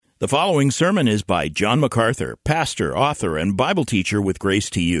The following sermon is by John MacArthur, pastor, author, and Bible teacher with Grace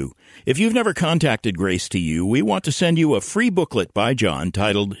to You. If you've never contacted Grace to You, we want to send you a free booklet by John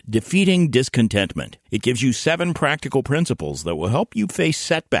titled Defeating Discontentment. It gives you 7 practical principles that will help you face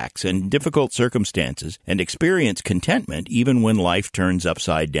setbacks and difficult circumstances and experience contentment even when life turns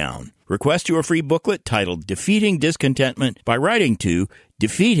upside down. Request your free booklet titled Defeating Discontentment by writing to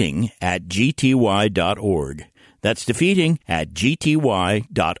defeating@gty.org. That's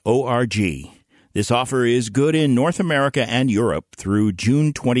defeating@gty.org. This offer is good in North America and Europe through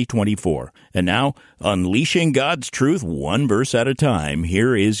June 2024. And now, unleashing God's truth one verse at a time,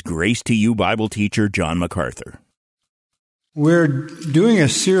 here is Grace to You Bible teacher John MacArthur. We're doing a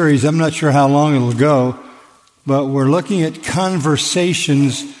series, I'm not sure how long it'll go, but we're looking at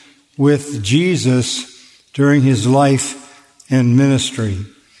conversations with Jesus during his life and ministry.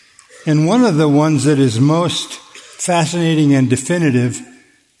 And one of the ones that is most fascinating and definitive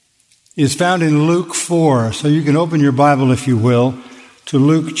is found in Luke 4. So you can open your Bible, if you will, to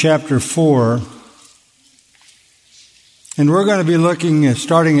Luke chapter 4. And we're going to be looking,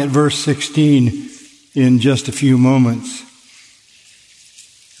 starting at verse 16 in just a few moments.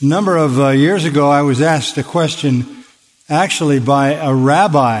 A number of years ago, I was asked a question, actually by a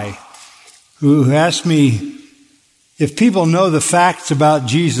rabbi, who asked me, if people know the facts about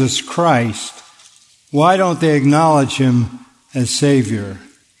Jesus Christ, why don't they acknowledge him as Savior?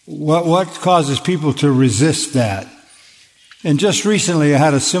 What causes people to resist that? And just recently I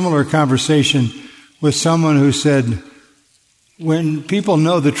had a similar conversation with someone who said, when people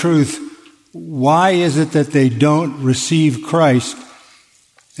know the truth, why is it that they don't receive Christ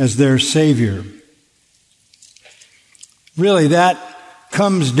as their Savior? Really, that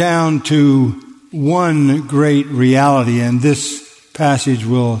comes down to one great reality, and this passage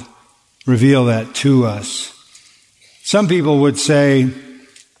will reveal that to us. Some people would say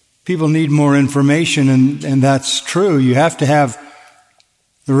people need more information, and that's true. You have to have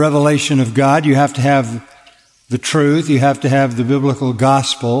the revelation of God. You have to have the truth. You have to have the biblical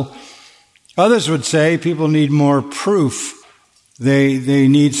gospel. Others would say people need more proof. They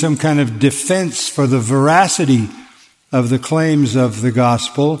need some kind of defense for the veracity of the claims of the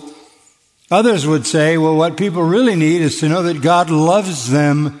gospel. Others would say, well, what people really need is to know that God loves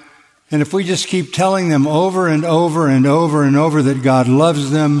them. And if we just keep telling them over and over and over and over that God loves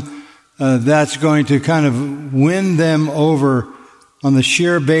them, that's going to kind of win them over on the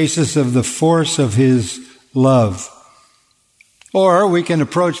sheer basis of the force of his love. Or we can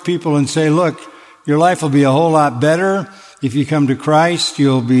approach people and say, look, your life will be a whole lot better if you come to Christ.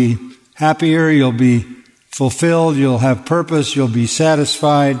 You'll be happier, you'll be fulfilled, you'll have purpose, you'll be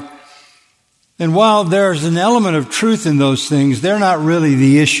satisfied. And while there's an element of truth in those things, they're not really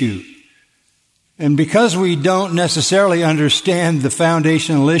the issue. And because we don't necessarily understand the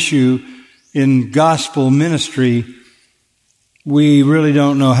foundational issue in gospel ministry, we really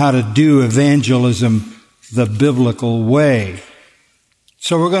don't know how to do evangelism the biblical way.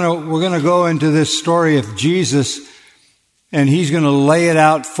 So we're going to go into this story of Jesus, and he's going to lay it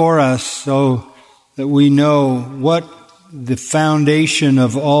out for us so that we know what the foundation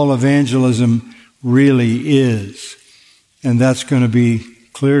of all evangelism really is. And that's going to be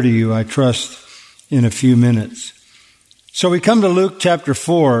clear to you, I trust, in a few minutes. So we come to Luke chapter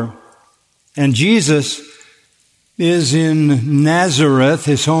 4, and Jesus is in Nazareth,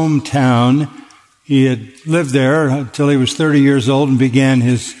 his hometown. He had lived there until he was 30 years old and began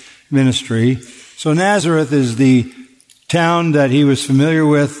his ministry. So Nazareth is the town that he was familiar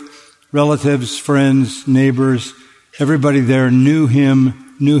with. Relatives, friends, neighbors, everybody there knew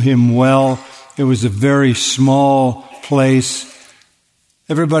him well. It was a very small place.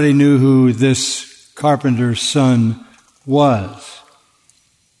 Everybody knew who this carpenter's son was.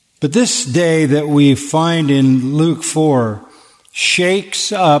 But this day that we find in Luke 4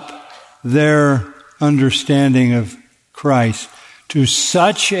 shakes up their understanding of Christ to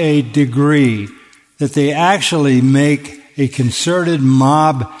such a degree that they actually make a concerted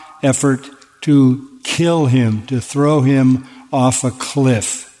mob effort to kill him, to throw him off a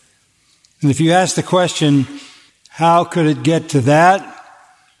cliff. And if you ask the question, how could it get to that?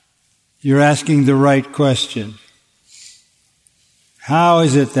 You're asking the right question. How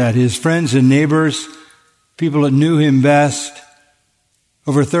is it that his friends and neighbors, people that knew him best,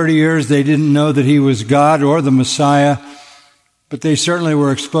 over 30 years they didn't know that he was God or the Messiah, but they certainly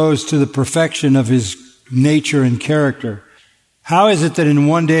were exposed to the perfection of his nature and character. How is it that in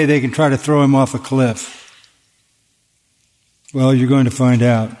one day they can try to throw him off a cliff? Well, you're going to find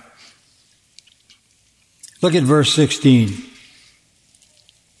out. Look at verse 16.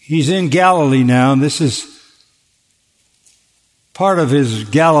 He's in Galilee now, and this is part of his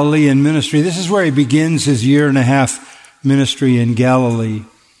Galilean ministry. This is where he begins his 1.5 year ministry in Galilee,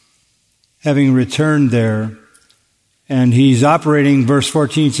 having returned there. And he's operating, verse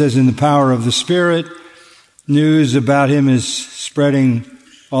 14 says, in the power of the Spirit. News about him is spreading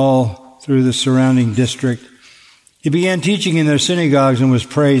all through the surrounding district. He began teaching in their synagogues and was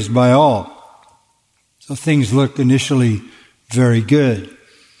praised by all. So things looked initially very good.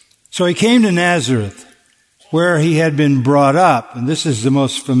 So he came to Nazareth, where he had been brought up, and this is the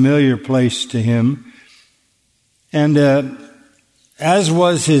most familiar place to him. And as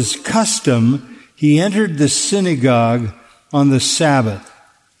was his custom, he entered the synagogue on the Sabbath.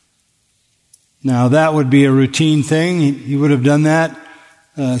 Now that would be a routine thing. He would have done that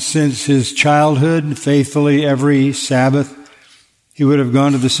since his childhood, faithfully every Sabbath. He would have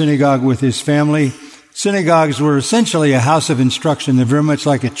gone to the synagogue with his family. Synagogues were essentially a house of instruction. They're very much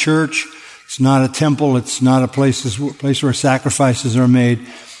like a church. It's not a temple. It's not a place where sacrifices are made.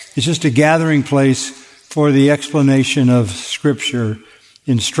 It's just a gathering place for the explanation of Scripture,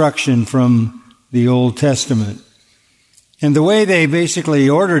 instruction from the Old Testament. And the way they basically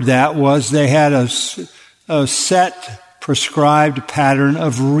ordered that was they had a set, prescribed pattern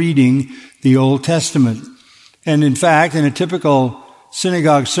of reading the Old Testament. And in fact, in a typical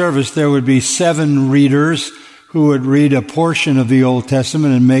synagogue service, there would be 7 readers who would read a portion of the Old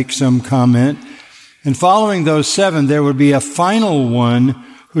Testament and make some comment. And following those 7, there would be a final one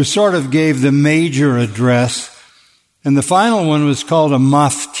who sort of gave the major address. And the final one was called a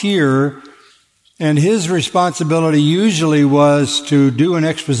maftir. And his responsibility usually was to do an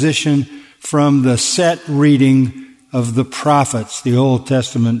exposition from the set reading of the prophets, the Old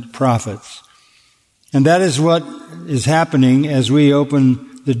Testament prophets. And that is what is happening as we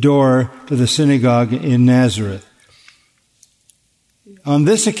open the door to the synagogue in Nazareth. On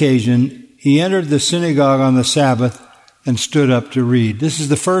this occasion, he entered the synagogue on the Sabbath and stood up to read. This is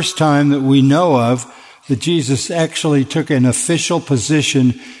the first time that we know of that Jesus actually took an official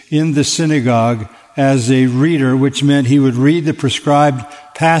position in the synagogue as a reader, which meant he would read the prescribed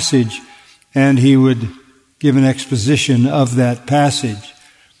passage and he would give an exposition of that passage.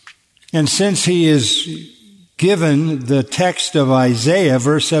 And since he is given the text of Isaiah,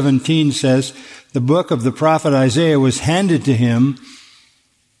 verse 17 says, the book of the prophet Isaiah was handed to him.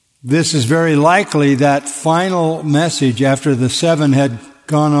 This is very likely that final message after the 7 had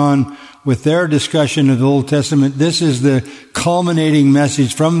gone on with their discussion of the Old Testament. This is the culminating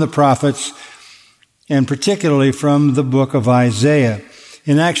message from the prophets, and particularly from the book of Isaiah.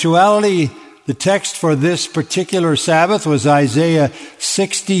 In actuality, the text for this particular Sabbath was Isaiah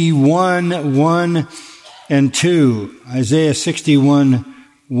 61, 1 and 2. Isaiah 61,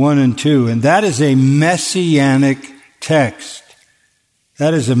 1 and 2. And that is a messianic text.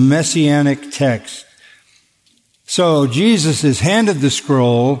 That is a messianic text. So Jesus is handed the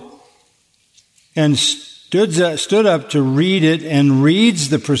scroll and stood up to read it and reads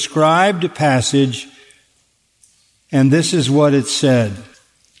the prescribed passage. And this is what it said.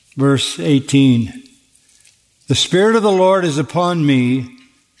 Verse 18. The Spirit of the Lord is upon me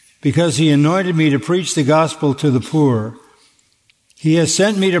because He anointed me to preach the gospel to the poor. He has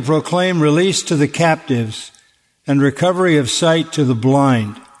sent me to proclaim release to the captives and recovery of sight to the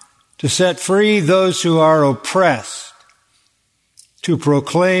blind, to set free those who are oppressed, to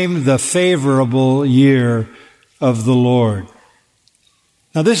proclaim the favorable year of the Lord.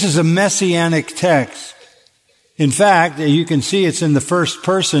 Now this is a messianic text. In fact, you can see it's in the first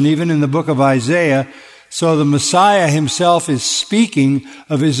person, even in the book of Isaiah. So the Messiah himself is speaking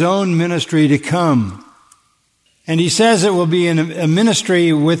of his own ministry to come. And he says it will be a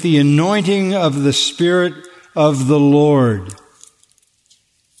ministry with the anointing of the Spirit of the Lord.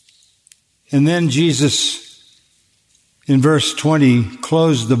 And then Jesus, in verse 20,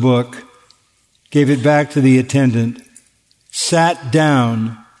 closed the book, gave it back to the attendant, sat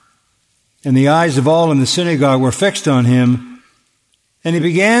down, and the eyes of all in the synagogue were fixed on him. And he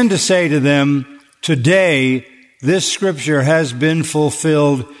began to say to them, today this scripture has been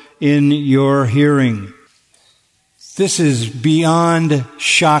fulfilled in your hearing. This is beyond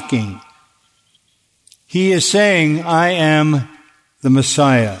shocking. He is saying, I am the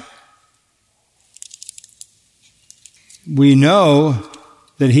Messiah. We know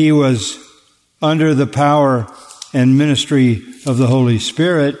that he was under the power and ministry of the Holy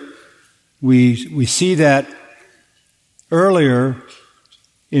Spirit. We see that earlier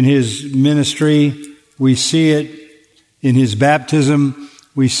in his ministry. We see it in his baptism.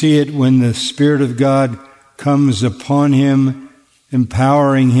 We see it when the Spirit of God comes upon him,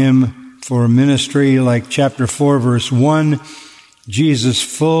 empowering him for ministry, like chapter 4, verse 1. Jesus,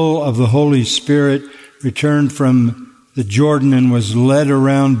 full of the Holy Spirit, returned from the Jordan and was led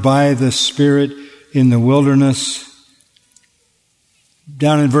around by the Spirit in the wilderness.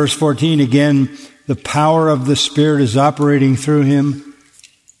 Down in verse 14 again, the power of the Spirit is operating through him.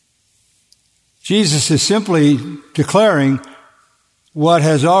 Jesus is simply declaring what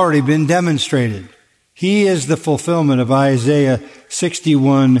has already been demonstrated. He is the fulfillment of Isaiah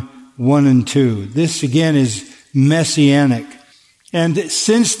 61, 1 and 2. This again is messianic. And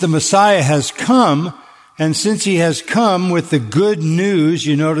since the Messiah has come, and since he has come with the good news,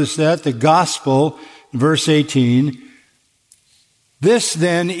 you notice that, the gospel, verse 18, this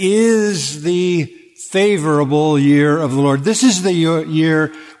then is the favorable year of the Lord. This is the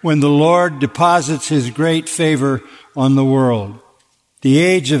year when the Lord deposits his great favor on the world. The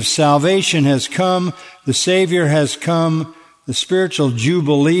age of salvation has come. The Savior has come. The spiritual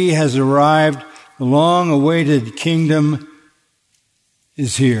jubilee has arrived. The long-awaited kingdom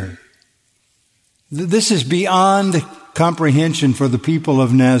is here. This is beyond comprehension for the people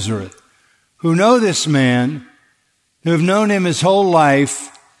of Nazareth, who know this man, who have known him his whole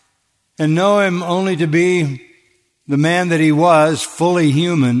life, and know him only to be the man that he was, fully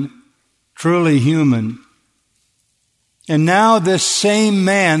human, truly human. And now this same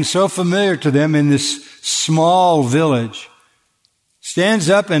man, so familiar to them in this small village, stands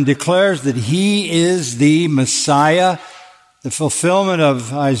up and declares that he is the Messiah, the fulfillment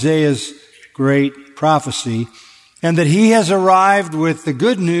of Isaiah's great prophecy, and that he has arrived with the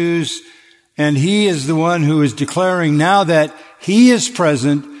good news, and he is the one who is declaring now that he is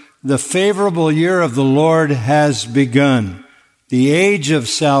present. The favorable year of the Lord has begun. The age of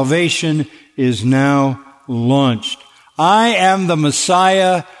salvation is now launched. I am the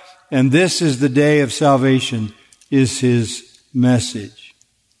Messiah, and this is the day of salvation, is his message.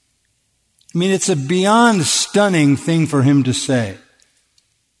 I mean, it's a beyond stunning thing for him to say.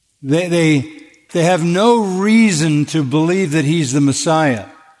 They have no reason to believe that he's the Messiah.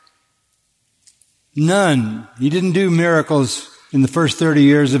 None. He didn't do miracles in the first 30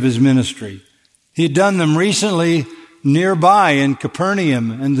 years of his ministry. He had done them recently nearby in Capernaum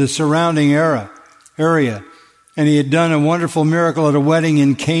and the surrounding area. And he had done a wonderful miracle at a wedding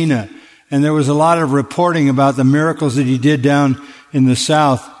in Cana. And there was a lot of reporting about the miracles that he did down in the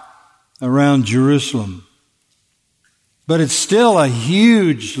south around Jerusalem. But it's still a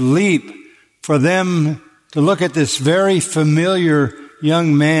huge leap for them to look at this very familiar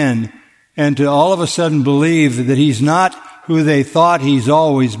young man and to all of a sudden believe that he's not who they thought he's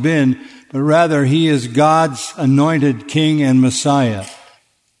always been, but rather he is God's anointed King and Messiah.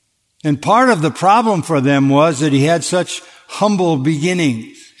 And part of the problem for them was that he had such humble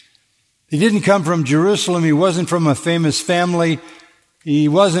beginnings. He didn't come from Jerusalem. He wasn't from a famous family. He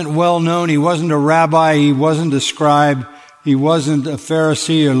wasn't well known. He wasn't a rabbi. He wasn't a scribe. He wasn't a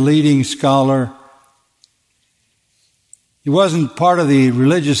Pharisee or leading scholar. He wasn't part of the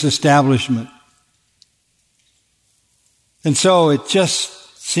religious establishment. And so it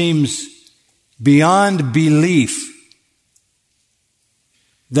just seems beyond belief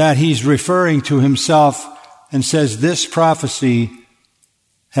that he's referring to himself and says this prophecy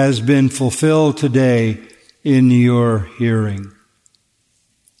has been fulfilled today in your hearing.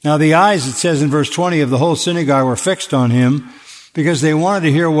 Now the eyes, it says in verse 20, of the whole synagogue were fixed on him because they wanted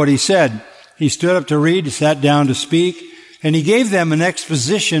to hear what he said. He stood up to read, sat down to speak, and he gave them an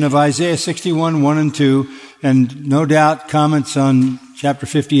exposition of Isaiah 61, 1 and 2, and no doubt comments on chapter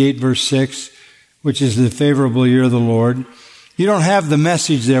 58, verse 6, which is the favorable year of the Lord. You don't have the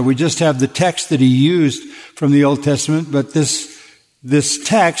message there. We just have the text that he used from the Old Testament, but this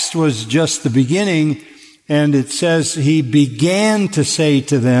text was just the beginning, and it says he began to say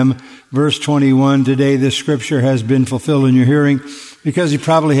to them, verse 21, today this scripture has been fulfilled in your hearing, because he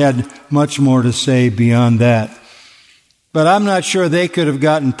probably had much more to say beyond that. But I'm not sure they could have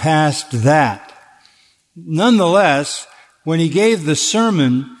gotten past that. Nonetheless, when he gave the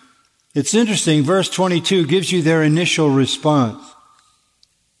sermon, it's interesting, verse 22 gives you their initial response.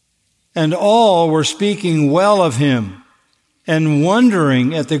 And all were speaking well of him and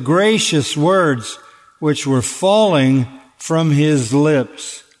wondering at the gracious words which were falling from his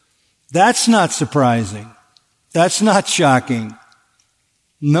lips. That's not surprising. That's not shocking.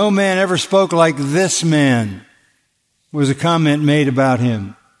 No man ever spoke like this man, was a comment made about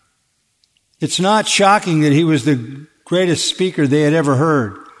him. It's not shocking that he was the greatest speaker they had ever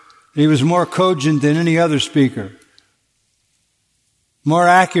heard. He was more cogent than any other speaker, more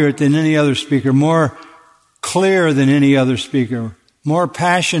accurate than any other speaker, more clear than any other speaker, more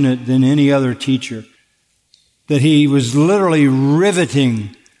passionate than any other teacher. That he was literally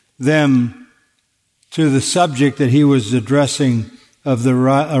riveting them to the subject that he was addressing of the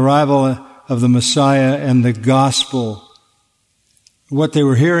arrival of the Messiah and the gospel. What they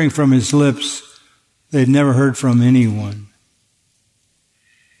were hearing from his lips, they'd never heard from anyone.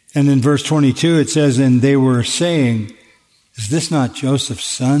 And in verse 22 it says, and they were saying, is this not Joseph's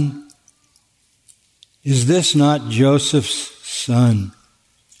son? Is this not Joseph's son?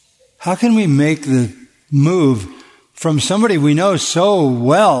 How can we make the move from somebody we know so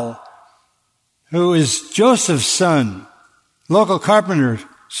well, who is Joseph's son, local carpenter's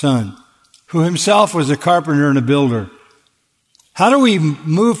son, who himself was a carpenter and a builder? How do we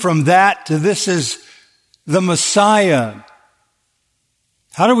move from that to this is the Messiah?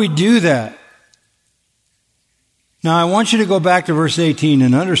 How do we do that? Now I want you to go back to verse 18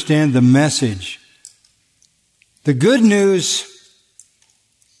 and understand the message. The good news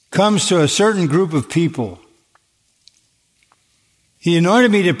comes to a certain group of people. He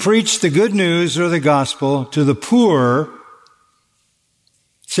anointed me to preach the good news or the gospel to the poor,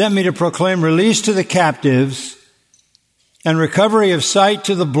 sent me to proclaim release to the captives and recovery of sight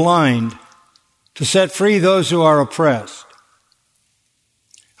to the blind, to set free those who are oppressed.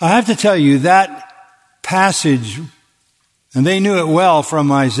 I have to tell you that passage, and they knew it well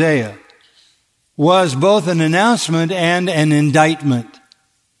from Isaiah, was both an announcement and an indictment.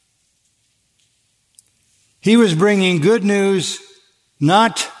 He was bringing good news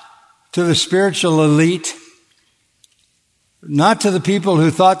not to the spiritual elite, not to the people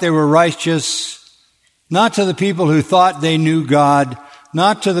who thought they were righteous, not to the people who thought they knew God,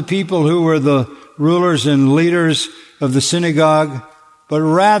 not to the people who were the rulers and leaders of the synagogue, but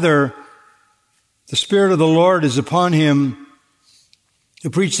rather the Spirit of the Lord is upon him to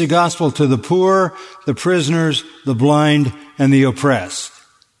preach the gospel to the poor, the prisoners, the blind, and the oppressed.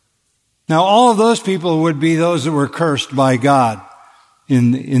 Now, all of those people would be those that were cursed by God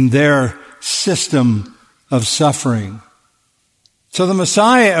in their system of suffering. So the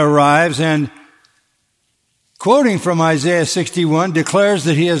Messiah arrives and, quoting from Isaiah 61, declares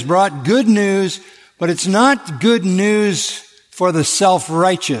that he has brought good news, but it's not good news for the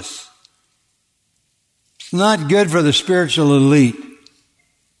self-righteous. It's not good for the spiritual elite.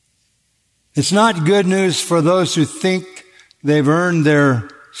 It's not good news for those who think they've earned their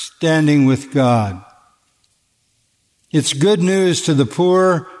standing with God. It's good news to the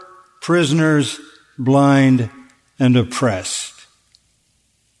poor, prisoners, blind, and oppressed.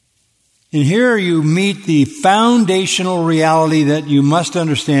 And here you meet the foundational reality that you must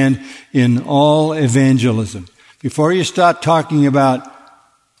understand in all evangelism. Before you start talking about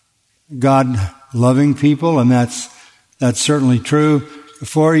God loving people, and that's certainly true,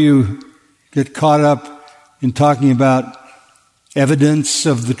 before you get caught up in talking about evidence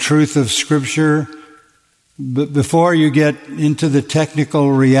of the truth of Scripture, but before you get into the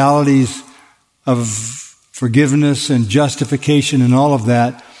technical realities of forgiveness and justification and all of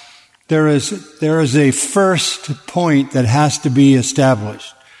that, there is a first point that has to be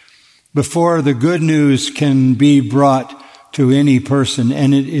established before the good news can be brought to any person,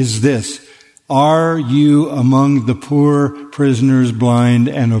 and it is this: are you among the poor, prisoners, blind,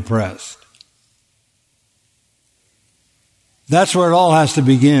 and oppressed? That's where it all has to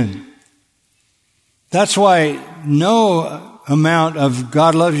begin. That's why no amount of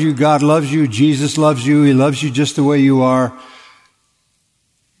God loves you, Jesus loves you, He loves you just the way you are.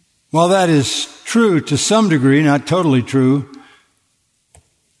 While that is true to some degree, not totally true,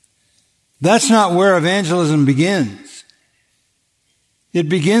 that's not where evangelism begins. It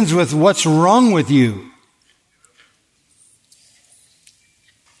begins with what's wrong with you.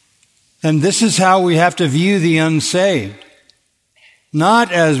 And this is how we have to view the unsaved.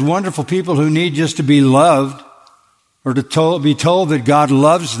 Not as wonderful people who need just to be loved, or to be told that God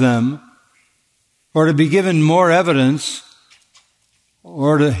loves them, or to be given more evidence,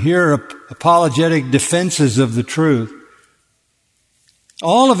 or to hear apologetic defenses of the truth.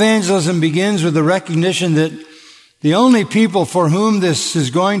 All evangelism begins with the recognition that the only people for whom this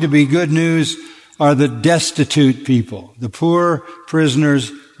is going to be good news are the destitute people, the poor,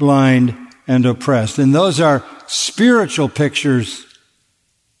 prisoners, blind, and oppressed. And those are spiritual pictures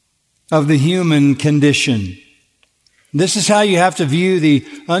of the human condition. This is how you have to view the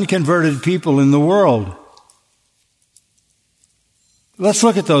unconverted people in the world. Let's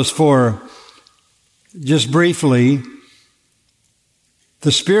look at those four just briefly.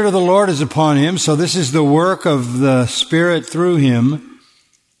 The Spirit of the Lord is upon him, so this is the work of the Spirit through him.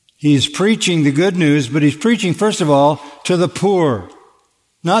 He's preaching the good news, but he's preaching, first of all, to the poor.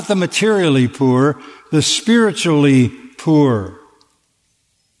 Not the materially poor, the spiritually poor.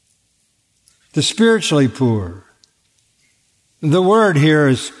 The spiritually poor. The word here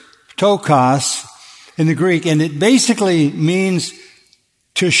is tokos in the Greek, and it basically means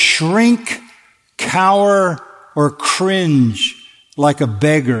to shrink cower or cringe like a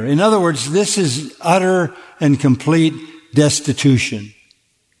beggar. In other words, this is utter and complete destitution.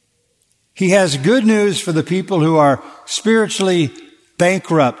 He has good news for the people who are spiritually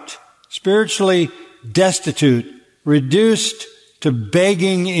bankrupt, spiritually destitute, reduced to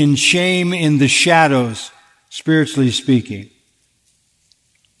begging in shame in the shadows, spiritually speaking.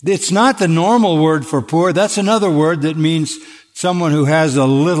 It's not the normal word for poor. That's another word that means someone who has a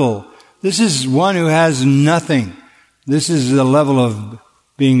little. This is one who has nothing. This is the level of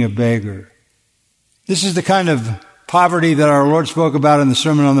being a beggar. This is the kind of poverty that our Lord spoke about in the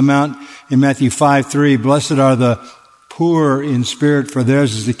Sermon on the Mount in Matthew 5:3. Blessed are the poor in spirit, for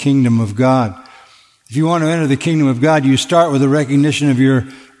theirs is the kingdom of God. If you want to enter the kingdom of God, you start with a recognition of your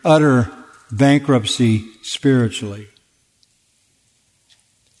utter bankruptcy spiritually.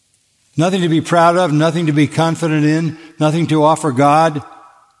 Nothing to be proud of, nothing to be confident in, nothing to offer God,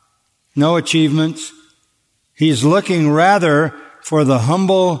 no achievements. He's looking rather for the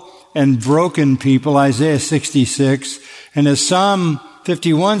humble and broken people, Isaiah 66. And as Psalm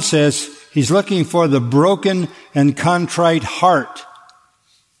 51 says, he's looking for the broken and contrite heart.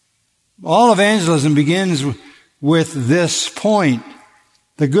 All evangelism begins with this point.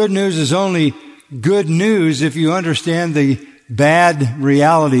 The good news is only good news if you understand the bad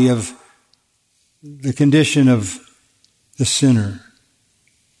reality of the condition of the sinner.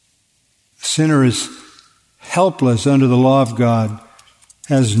 The sinner is helpless under the law of God,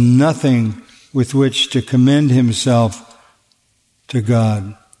 has nothing with which to commend himself to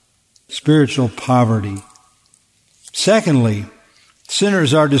God. Spiritual poverty. Secondly,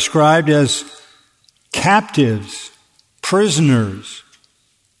 sinners are described as captives, prisoners,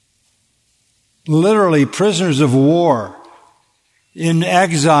 literally prisoners of war, in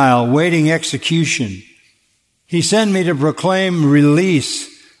exile, waiting execution. He sent me to proclaim release.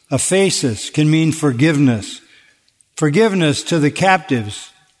 Aphesis can mean forgiveness. Forgiveness to the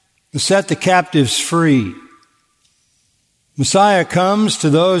captives, to set the captives free. Messiah comes to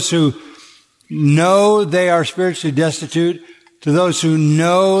those who know they are spiritually destitute, to those who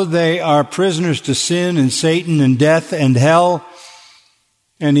know they are prisoners to sin and Satan and death and hell.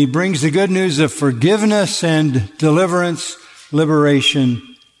 And he brings the good news of forgiveness and deliverance,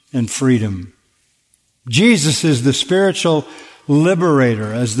 liberation and freedom. Jesus is the spiritual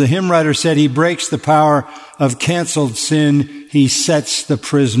liberator. As the hymn writer said, he breaks the power of canceled sin. He sets the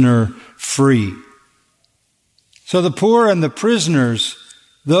prisoner free. So the poor and the prisoners,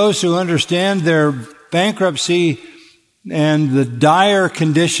 those who understand their bankruptcy and the dire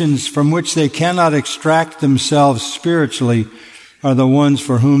conditions from which they cannot extract themselves spiritually, are the ones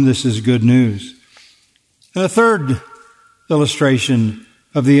for whom this is good news. And a third illustration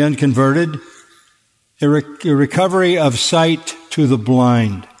of the unconverted, a recovery of sight to the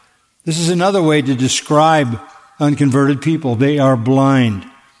blind. This is another way to describe unconverted people. They are blind.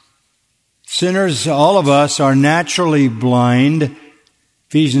 Sinners, all of us, are naturally blind.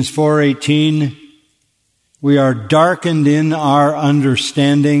 Ephesians 4:18, we are darkened in our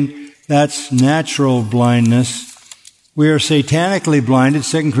understanding. That's natural blindness. We are satanically blinded.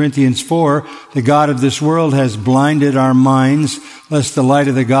 2 Corinthians 4, the God of this world has blinded our minds, lest the light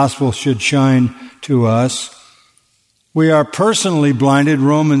of the gospel should shine to us. We are personally blinded,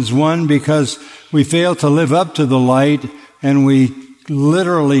 Romans 1, because we fail to live up to the light, and we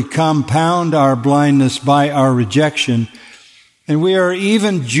literally compound our blindness by our rejection. And we are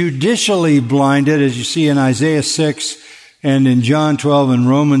even judicially blinded, as you see in Isaiah 6 and in John 12 and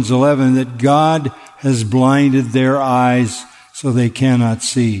Romans 11, that God has blinded their eyes so they cannot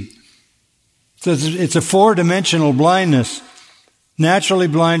see. So it's a four-dimensional blindness. Naturally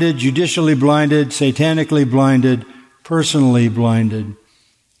blinded, judicially blinded, satanically blinded, personally blinded.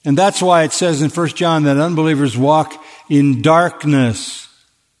 And that's why it says in 1 John that unbelievers walk in darkness.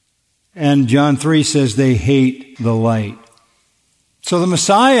 And John 3 says they hate the light. So the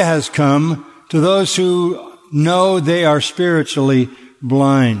Messiah has come to those who know they are spiritually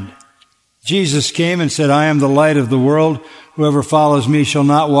blind. Jesus came and said, I am the light of the world. Whoever follows me shall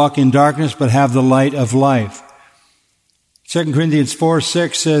not walk in darkness, but have the light of life. 2 Corinthians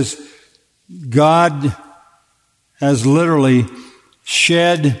 4:6 says, God has literally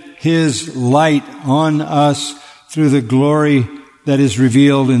shed his light on us through the glory that is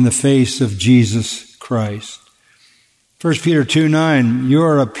revealed in the face of Jesus Christ. 1 Peter 2:9, you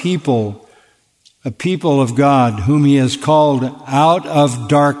are a people of God, whom he has called out of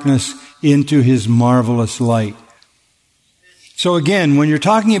darkness into his marvelous light. So again, when you're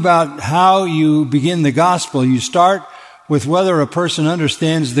talking about how you begin the gospel, you start with whether a person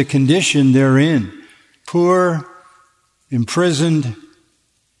understands the condition they're in. Poor, imprisoned,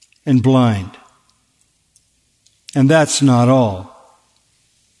 and blind. And that's not all.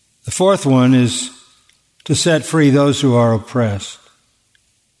 The fourth one is to set free those who are oppressed.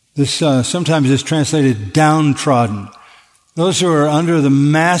 This sometimes is translated downtrodden. Those who are under the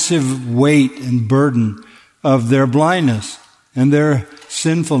massive weight and burden of their blindness and their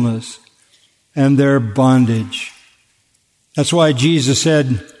sinfulness and their bondage. That's why Jesus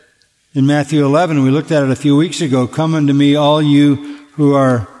said in Matthew 11, we looked at it a few weeks ago, "Come unto me, all you who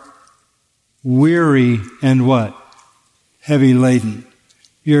are weary and" what? Heavy laden.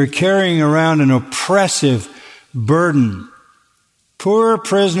 You're carrying around an oppressive burden. Poor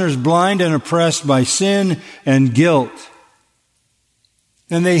prisoners, blind and oppressed by sin and guilt.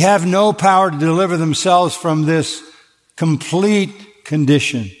 And they have no power to deliver themselves from this complete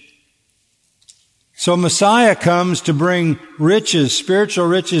condition. So Messiah comes to bring riches, spiritual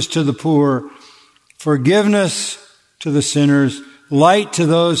riches to the poor, forgiveness to the sinners, light to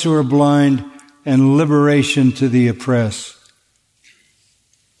those who are blind, and liberation to the oppressed.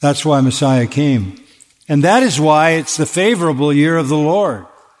 That's why Messiah came. And that is why it's the favorable year of the Lord.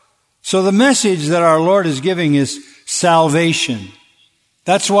 So the message that our Lord is giving is salvation.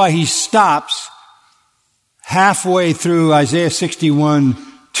 That's why he stops halfway through Isaiah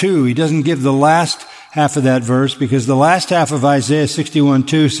 61:2. He doesn't give the last half of that verse, because the last half of Isaiah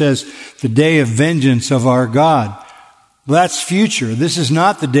 61:2 says, the day of vengeance of our God. Well, that's future. This is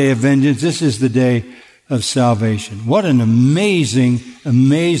not the day of vengeance. This is the day of salvation. What an amazing,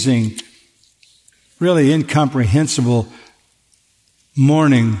 amazing, really incomprehensible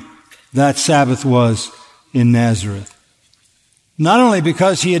morning that Sabbath was in Nazareth. Not only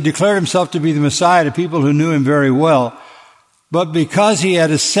because he had declared himself to be the Messiah to people who knew him very well, but because he had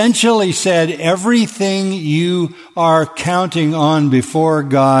essentially said everything you are counting on before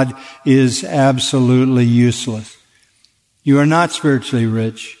God is absolutely useless. You are not spiritually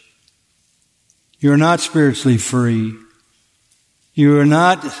rich. You are not spiritually free. You are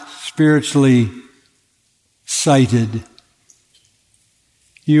not spiritually sighted.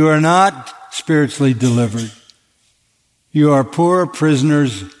 You are not spiritually delivered. You are poor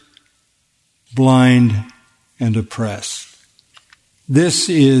prisoners, blind and oppressed. This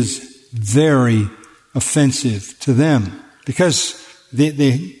is very offensive to them, because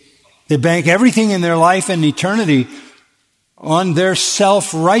they bank everything in their life and eternity on their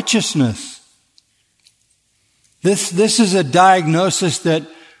self-righteousness. This is a diagnosis that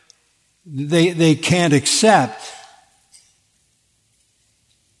they can't accept.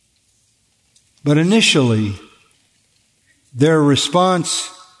 But initially, their response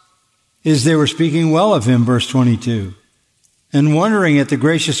is they were speaking well of him, verse 22, and wondering at the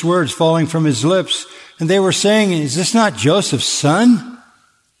gracious words falling from his lips. And they were saying, is this not Joseph's son?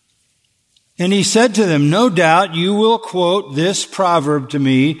 And he said to them, no doubt you will quote this proverb to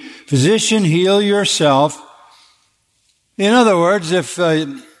me, physician, heal yourself. In other words, if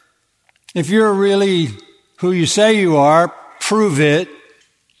you're really who you say you are, prove it.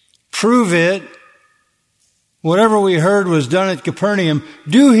 Prove it. Whatever we heard was done at Capernaum,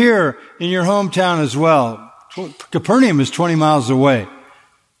 do here in your hometown as well. Capernaum is 20 miles away.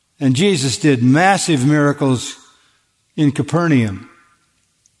 And Jesus did massive miracles in Capernaum.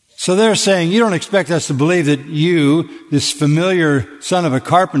 So they're saying, you don't expect us to believe that you, this familiar son of a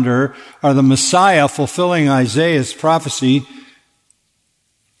carpenter, are the Messiah fulfilling Isaiah's prophecy.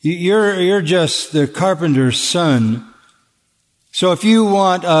 You're just the carpenter's son. So if you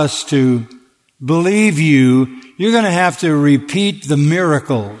want us to believe you, you're going to have to repeat the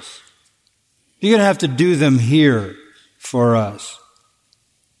miracles. You're going to have to do them here for us.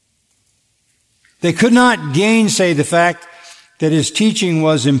 They could not gainsay the fact that his teaching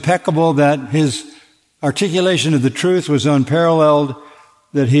was impeccable, that his articulation of the truth was unparalleled,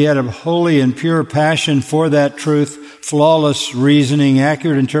 that he had a holy and pure passion for that truth, flawless reasoning,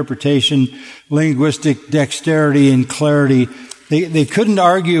 accurate interpretation, linguistic dexterity and clarity. They couldn't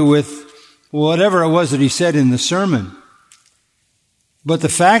argue with whatever it was that he said in the sermon. But the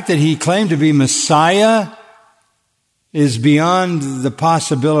fact that he claimed to be Messiah is beyond the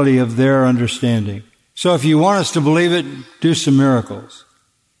possibility of their understanding. So if you want us to believe it, do some miracles.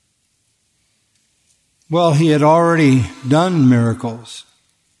 Well, he had already done miracles.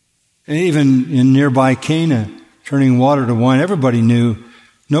 And even in nearby Cana, turning water to wine, everybody knew.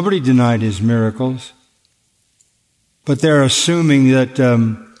 Nobody denied his miracles. But they're assuming that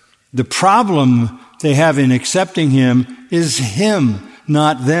the problem they have in accepting him is him,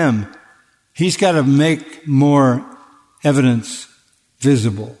 not them. He's got to make more evidence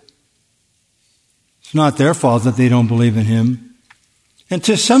visible. It's not their fault that they don't believe in him. And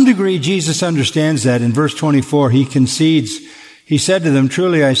to some degree, Jesus understands that. In verse 24, he concedes. He said to them,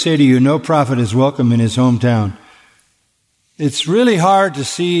 truly I say to you, no prophet is welcome in his hometown. It's really hard to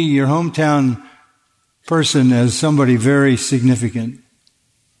see your hometown person as somebody very significant.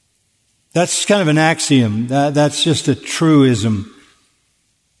 That's kind of an axiom. That's just a truism.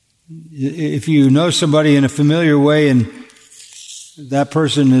 If you know somebody in a familiar way and that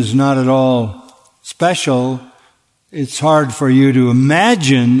person is not at all special, it's hard for you to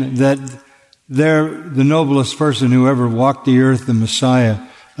imagine that they're the noblest person who ever walked the earth, the Messiah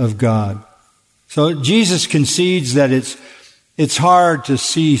of God. So Jesus concedes that it's hard to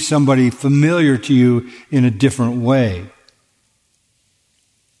see somebody familiar to you in a different way.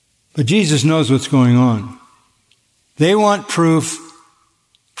 But Jesus knows what's going on. They want proof.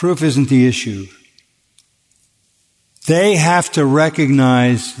 Proof isn't the issue. They have to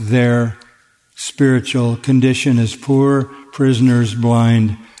recognize their spiritual condition as poor prisoners,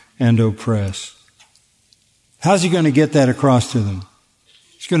 blind and oppressed. How's he going to get that across to them?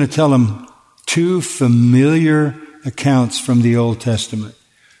 He's going to tell them two familiar accounts from the Old Testament.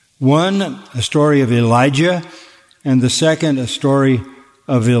 One, a story of Elijah, and the second, a story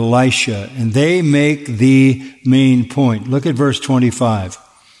of Elisha. And they make the main point. Look at verse 25.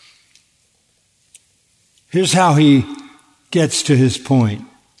 Here's how he gets to his point.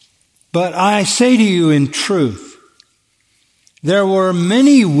 But I say to you in truth, there were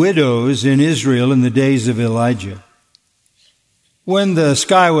many widows in Israel in the days of Elijah, when the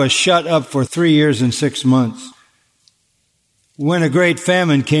sky was shut up for 3 years and 6 months, when a great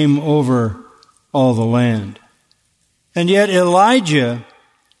famine came over all the land. And yet Elijah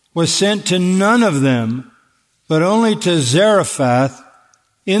was sent to none of them, but only to Zarephath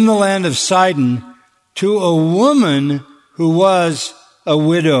in the land of Sidon, to a woman who was a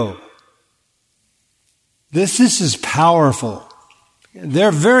widow. This is powerful.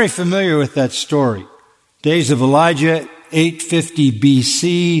 They're very familiar with that story. Days of Elijah, 850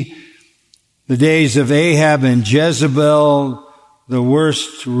 BC, the days of Ahab and Jezebel, the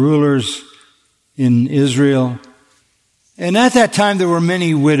worst rulers in Israel. And at that time there were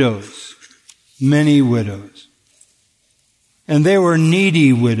many widows. Many widows. And they were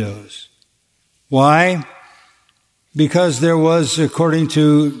needy widows. Why? Because there was, according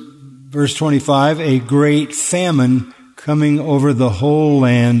to verse 25, a great famine coming over the whole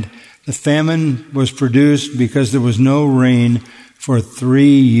land. The famine was produced because there was no rain for 3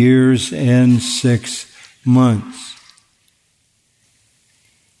 years and 6 months.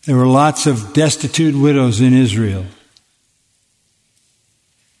 There were lots of destitute widows in Israel.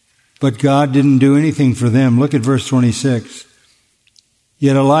 But God didn't do anything for them. Look at verse 26.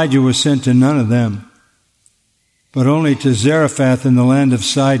 Yet Elijah was sent to none of them, but only to Zarephath in the land of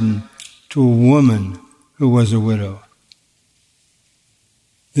Sidon, to a woman who was a widow.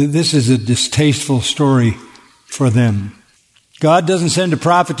 This is a distasteful story for them. God doesn't send a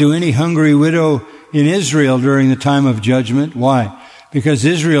prophet to any hungry widow in Israel during the time of judgment. Why? Because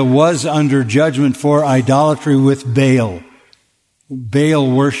Israel was under judgment for idolatry with Baal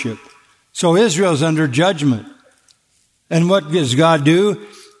worship. So Israel's under judgment. And what does God do?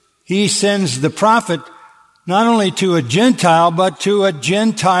 He sends the prophet not only to a Gentile, but to a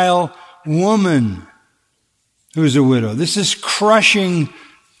Gentile woman who's a widow. This is crushing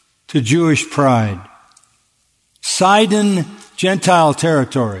to Jewish pride. Sidon, Gentile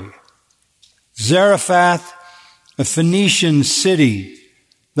territory. Zarephath, a Phoenician city,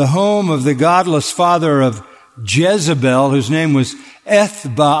 the home of the godless father of Jezebel, whose name was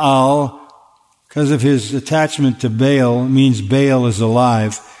Ethbaal, because of his attachment to Baal. It means Baal is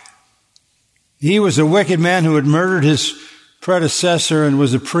alive. He was a wicked man who had murdered his predecessor and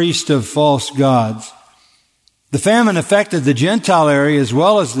was a priest of false gods. The famine affected the Gentile area as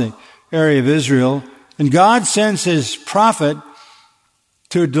well as the area of Israel, and God sends his prophet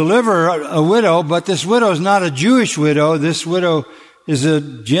to deliver a widow, but this widow is not a Jewish widow. This widow is a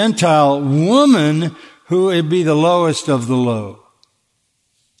Gentile woman who would be the lowest of the low.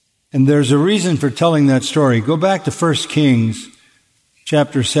 And there's a reason for telling that story. Go back to 1 Kings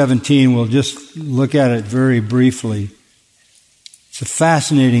chapter 17. We'll just look at it very briefly. It's a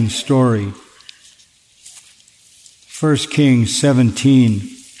fascinating story. 1 Kings 17.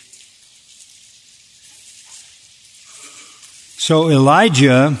 So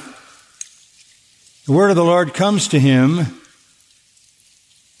Elijah, the word of the Lord comes to him,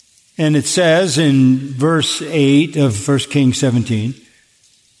 and it says in verse 8 of 1 Kings 17,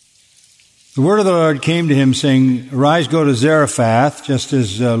 the word of the Lord came to him saying, "Arise, go to Zarephath," just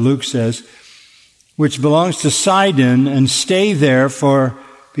as Luke says, "which belongs to Sidon, and stay there, for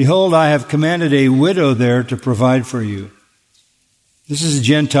behold, I have commanded a widow there to provide for you." This is a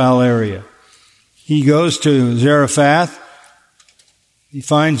Gentile area. He goes to Zarephath. He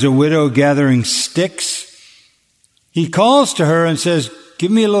finds a widow gathering sticks. He calls to her and says,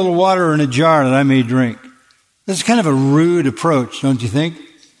 give me a little water in a jar that I may drink. This is kind of a rude approach, don't you think?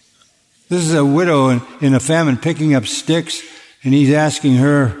 This is a widow in a famine picking up sticks, and he's asking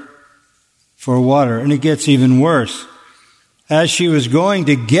her for water. And it gets even worse. As she was going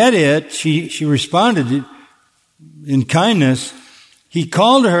to get it, she responded in kindness. He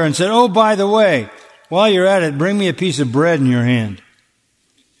called to her and said, oh, by the way, while you're at it, bring me a piece of bread in your hand.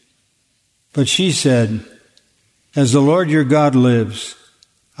 But she said, as the Lord your God lives,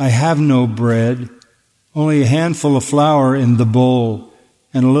 I have no bread, only a handful of flour in the bowl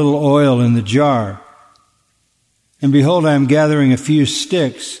and a little oil in the jar. And behold, I am gathering a few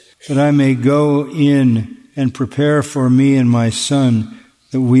sticks that I may go in and prepare for me and my son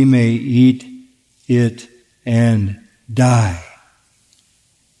that we may eat it and die.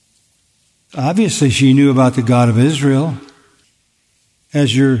 Obviously, she knew about the God of Israel.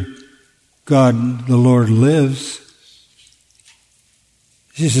 As your God, the Lord, lives.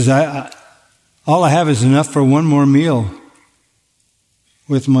 She says, all I have is enough for one more meal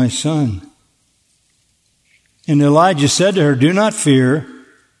with my son. And Elijah said to her, do not fear.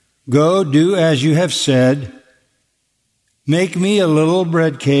 Go, do as you have said. Make me a little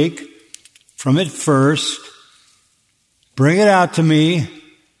bread cake from it first. Bring it out to me.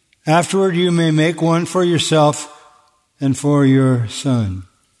 Afterward you may make one for yourself and for your son.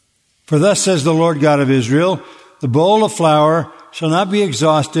 For thus says the Lord God of Israel, the bowl of flour shall not be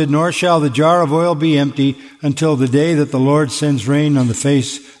exhausted, nor shall the jar of oil be empty until the day that the Lord sends rain on the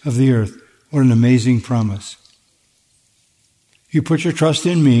face of the earth. What an amazing promise. You put your trust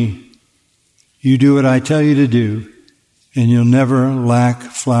in me, you do what I tell you to do, and you'll never lack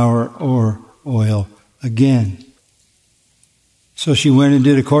flour or oil again. So she went and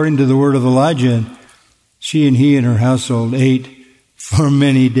did according to the word of Elijah, and she and he and her household ate for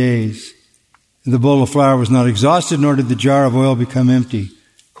many days. The bowl of flour was not exhausted, nor did the jar of oil become empty,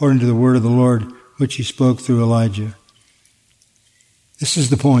 according to the word of the Lord, which he spoke through Elijah. This is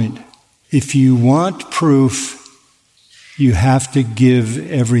the point. If you want proof, you have to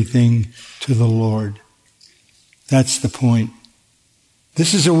give everything to the Lord. That's the point.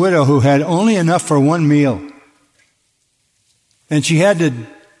 This is a widow who had only enough for one meal. And she had to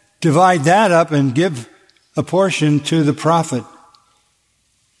divide that up and give a portion to the prophet.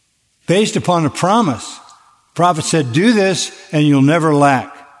 Based upon a promise. The prophet said, do this and you'll never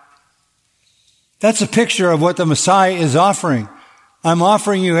lack. That's a picture of what the Messiah is offering. I'm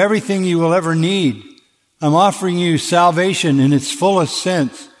offering you everything you will ever need. I'm offering you salvation in its fullest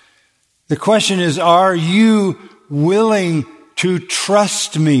sense. The question is, are you willing to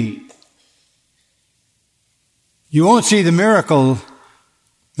trust me? You won't see the miracle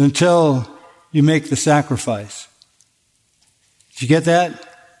until you make the sacrifice. Did you get that?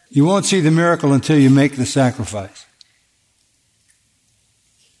 You won't see the miracle until you make the sacrifice.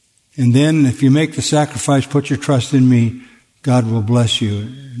 And then if you make the sacrifice, put your trust in me, God will bless you.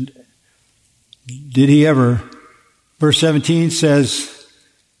 Did he ever? Verse 17 says,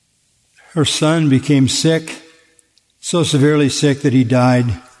 her son became sick, so severely sick that he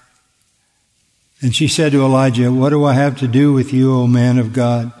died. And she said to Elijah, what do I have to do with you, O man of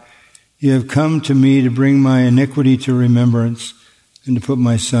God? You have come to me to bring my iniquity to remembrance and to put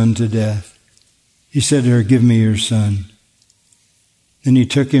my son to death. He said to her, give me your son. Then he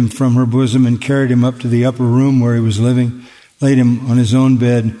took him from her bosom and carried him up to the upper room where he was living, laid him on his own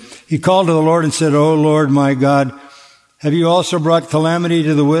bed. He called to the Lord and said, O Lord, my God, have you also brought calamity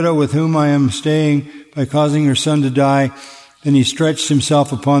to the widow with whom I am staying by causing her son to die? Then he stretched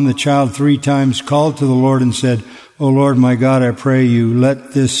himself upon the child 3 times, called to the Lord and said, O Lord, my God, I pray you,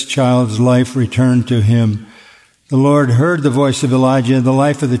 let this child's life return to him. The Lord heard the voice of Elijah, the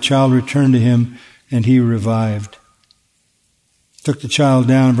life of the child returned to him, and he revived. Took the child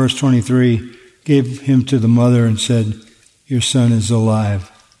down, verse 23, gave him to the mother and said, your son is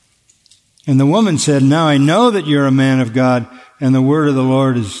alive. And the woman said, now I know that you're a man of God, and the word of the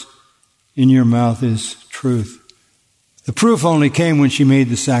Lord is in your mouth is truth. The proof only came when she made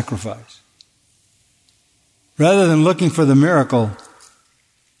the sacrifice. Rather than looking for the miracle,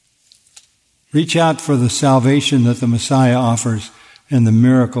 reach out for the salvation that the Messiah offers, and the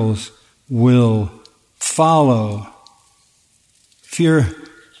miracles will follow. If you're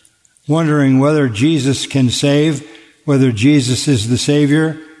wondering whether Jesus can save, whether Jesus is the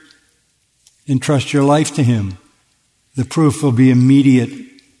Savior, entrust your life to him. The proof will be immediate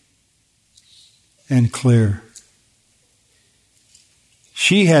and clear.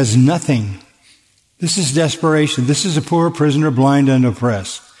 She has nothing. This is desperation. This is a poor prisoner, blind and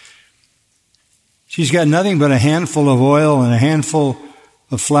oppressed. She's got nothing but a handful of oil and a handful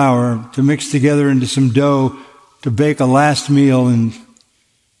of flour to mix together into some dough to bake a last meal and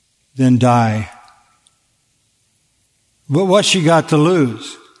then die. But what's she got to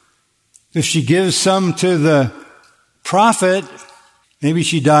lose? If she gives some to the prophet, maybe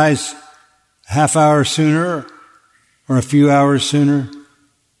she dies a half hour sooner or a few hours sooner,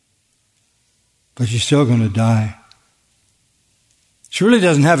 but she's still going to die. She really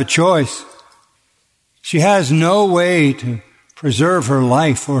doesn't have a choice. She has no way to preserve her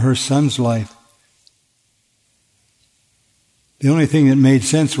life or her son's life. The only thing that made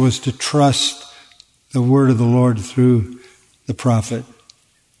sense was to trust the word of the Lord through the prophet.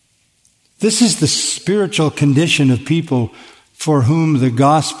 This is the spiritual condition of people for whom the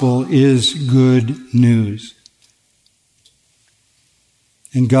gospel is good news.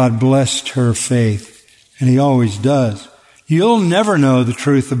 And God blessed her faith, and He always does. You'll never know the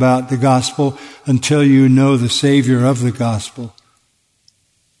truth about the gospel until you know the Savior of the gospel.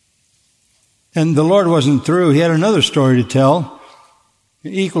 And the Lord wasn't through. He had another story to tell,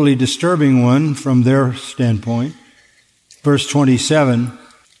 an equally disturbing one from their standpoint. Verse 27,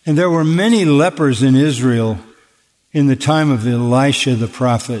 and there were many lepers in Israel in the time of Elisha the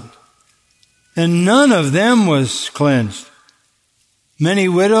prophet, and none of them was cleansed. Many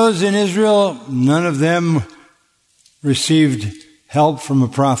widows in Israel, none of them received help from a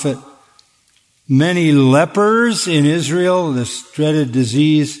prophet. Many lepers in Israel, this dreaded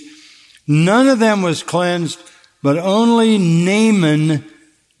disease, none of them was cleansed, but only Naaman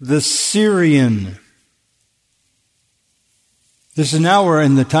the Syrian. This is now we're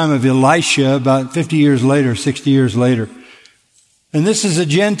in the time of Elisha, about 50 years later, 60 years later. And this is a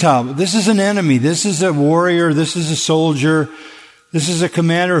Gentile. This is an enemy. This is a warrior. This is a soldier. This is a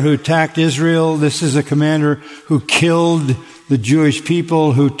commander who attacked Israel. This is a commander who killed the Jewish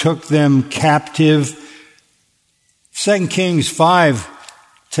people, who took them captive. 2 Kings 5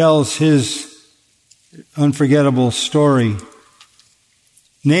 tells his unforgettable story.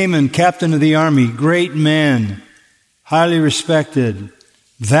 Naaman, captain of the army, great man, highly respected,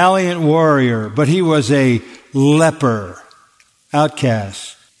 valiant warrior, but he was a leper,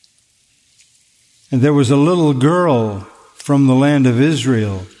 outcast. And there was a little girl from the land of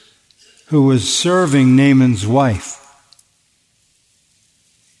Israel who was serving Naaman's wife.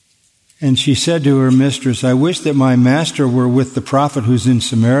 And she said to her mistress, I wish that my master were with the prophet who's in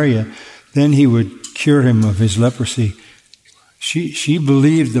Samaria, then he would cure him of his leprosy. She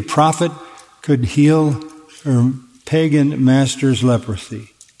believed the prophet could heal her pagan master's leprosy.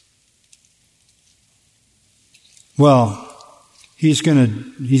 Well, he's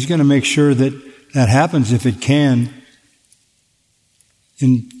going to make sure that happens if it can.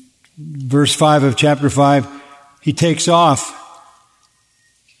 In verse 5 of chapter 5, he takes off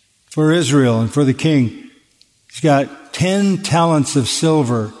for Israel and for the king. He's got 10 talents of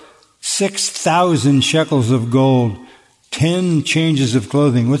silver, 6,000 shekels of gold, 10 changes of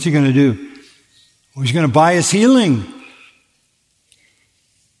clothing. What's he going to do? Well, he's going to buy his healing.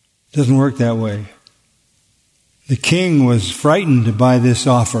 Doesn't work that way. The king was frightened by this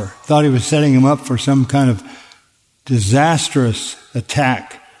offer, thought he was setting him up for some kind of disastrous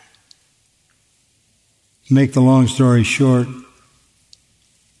attack. To make the long story short,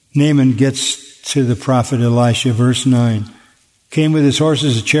 Naaman gets to the prophet Elisha, verse 9. Came with his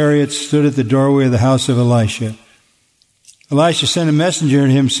horses and chariots, stood at the doorway of the house of Elisha. Elisha sent a messenger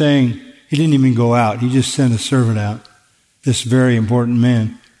to him saying, he didn't even go out, he just sent a servant out, this very important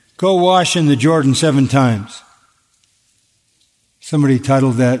man. Go wash in the Jordan 7 times. Somebody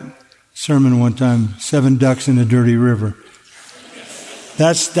titled that sermon one time, 7 Ducks in a Dirty River.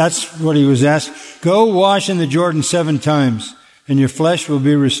 That's what he was asked. Go wash in the Jordan 7 times, and your flesh will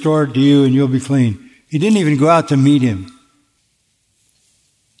be restored to you, and you'll be clean. He didn't even go out to meet him.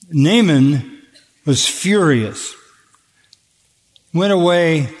 Naaman was furious. Went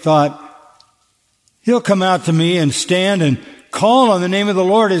away, thought, he'll come out to me and stand and call on the name of the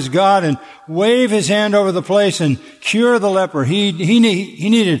Lord his God and wave his hand over the place and cure the leper. He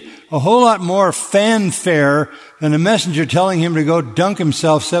needed a whole lot more fanfare than a messenger telling him to go dunk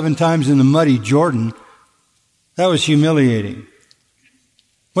himself 7 times in the muddy Jordan. That was humiliating.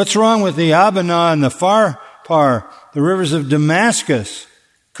 What's wrong with the Abana and the Pharpar, the rivers of Damascus?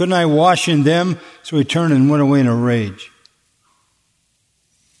 Couldn't I wash in them? So he turned and went away in a rage.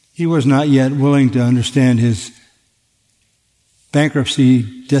 He was not yet willing to understand his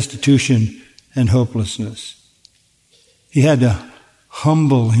bankruptcy, destitution, and hopelessness. He had to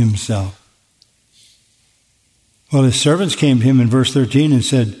humble himself. Well, his servants came to him in verse 13 and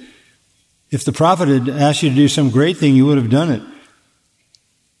said, if the prophet had asked you to do some great thing, you would have done it.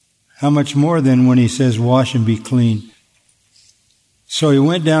 How much more then when he says, wash and be clean? So he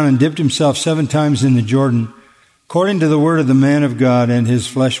went down and dipped himself 7 times in the Jordan, according to the word of the man of God, and his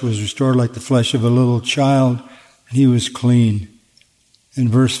flesh was restored like the flesh of a little child, and he was clean. In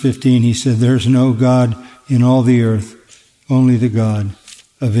verse 15, he said, there's no God in all the earth, only the God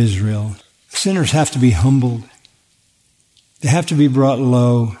of Israel. Sinners have to be humbled. They have to be brought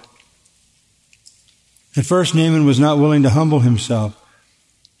low. At first, Naaman was not willing to humble himself.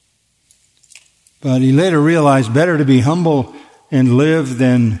 But he later realized better to be humble and live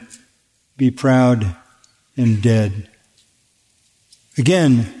than be proud and dead.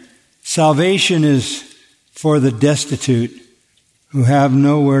 Again, salvation is for the destitute who have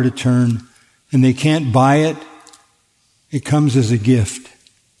nowhere to turn and they can't buy it. It comes as a gift.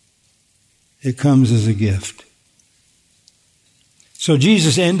 It comes as a gift. So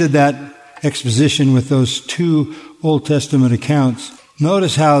Jesus ended that exposition with those two Old Testament accounts.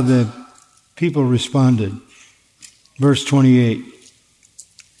 Notice how the people responded. Verse 28.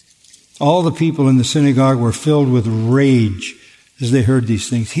 All the people in the synagogue were filled with rage as they heard these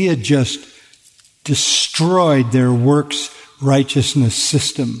things. He had just destroyed their works righteousness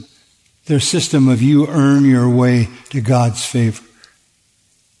system, their system of you earn your way to God's favor.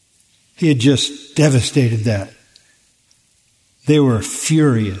 He had just devastated that. They were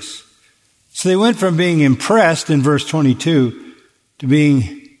furious. So they went from being impressed in verse 22 to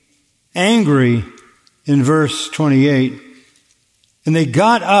being angry in verse 28. And they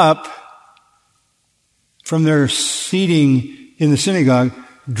got up from their seating in the synagogue,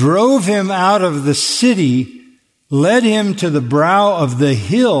 drove him out of the city, led him to the brow of the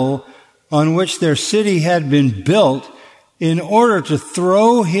hill on which their city had been built in order to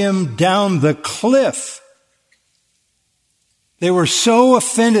throw him down the cliff. They were so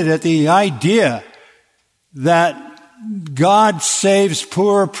offended at the idea that God saves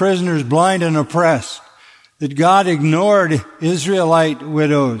poor prisoners, blind and oppressed, that God ignored Israelite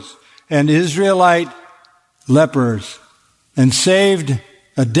widows and Israelite lepers and saved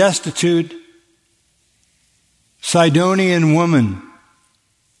a destitute Sidonian woman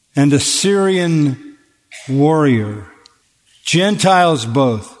and a Syrian warrior, Gentiles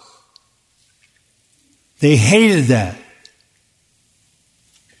both. They hated that.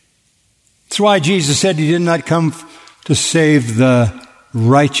 That's why Jesus said he did not come to save the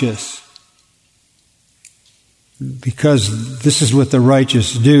righteous, because this is what the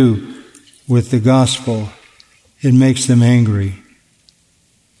righteous do with the gospel. It makes them angry.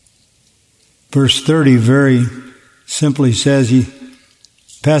 Verse 30 very simply says,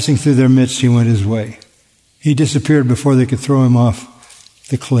 passing through their midst, he went his way. He disappeared before they could throw him off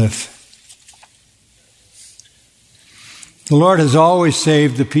the cliff. The Lord has always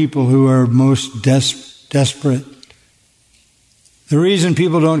saved the people who are most desperate. The reason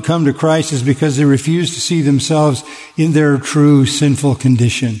people don't come to Christ is because they refuse to see themselves in their true sinful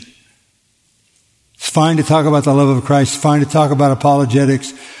condition. It's fine to talk about the love of Christ. It's fine to talk about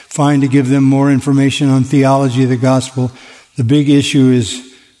apologetics. Fine to give them more information on theology of the gospel. The big issue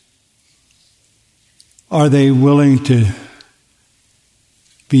is, are they willing to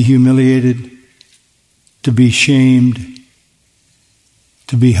be humiliated, to be shamed,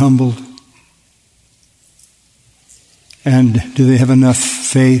 to be humbled? And do they have enough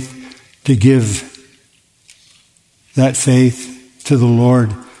faith to give that faith to the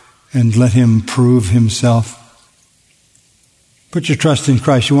Lord and let him prove himself? Put your trust in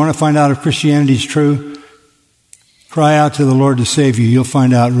Christ. You want to find out if Christianity is true? Cry out to the Lord to save you. You'll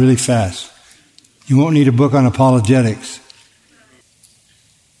find out really fast. You won't need a book on apologetics.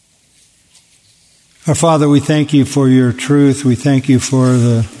 Our Father, we thank you for your truth. We thank you for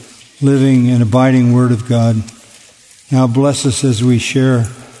the living and abiding Word of God. Now bless us as we share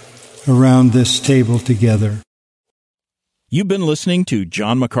around this table together. You've been listening to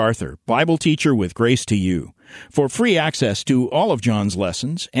John MacArthur, Bible teacher with Grace to You. For free access to all of John's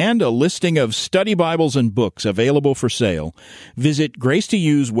lessons and a listing of study Bibles and books available for sale, visit Grace to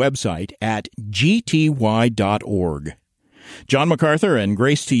You's website at gty.org. John MacArthur and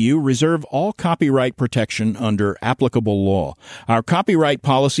Grace to You reserve all copyright protection under applicable law. Our copyright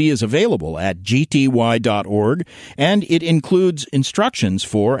policy is available at gty.org, and it includes instructions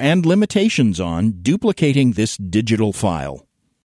for and limitations on duplicating this digital file.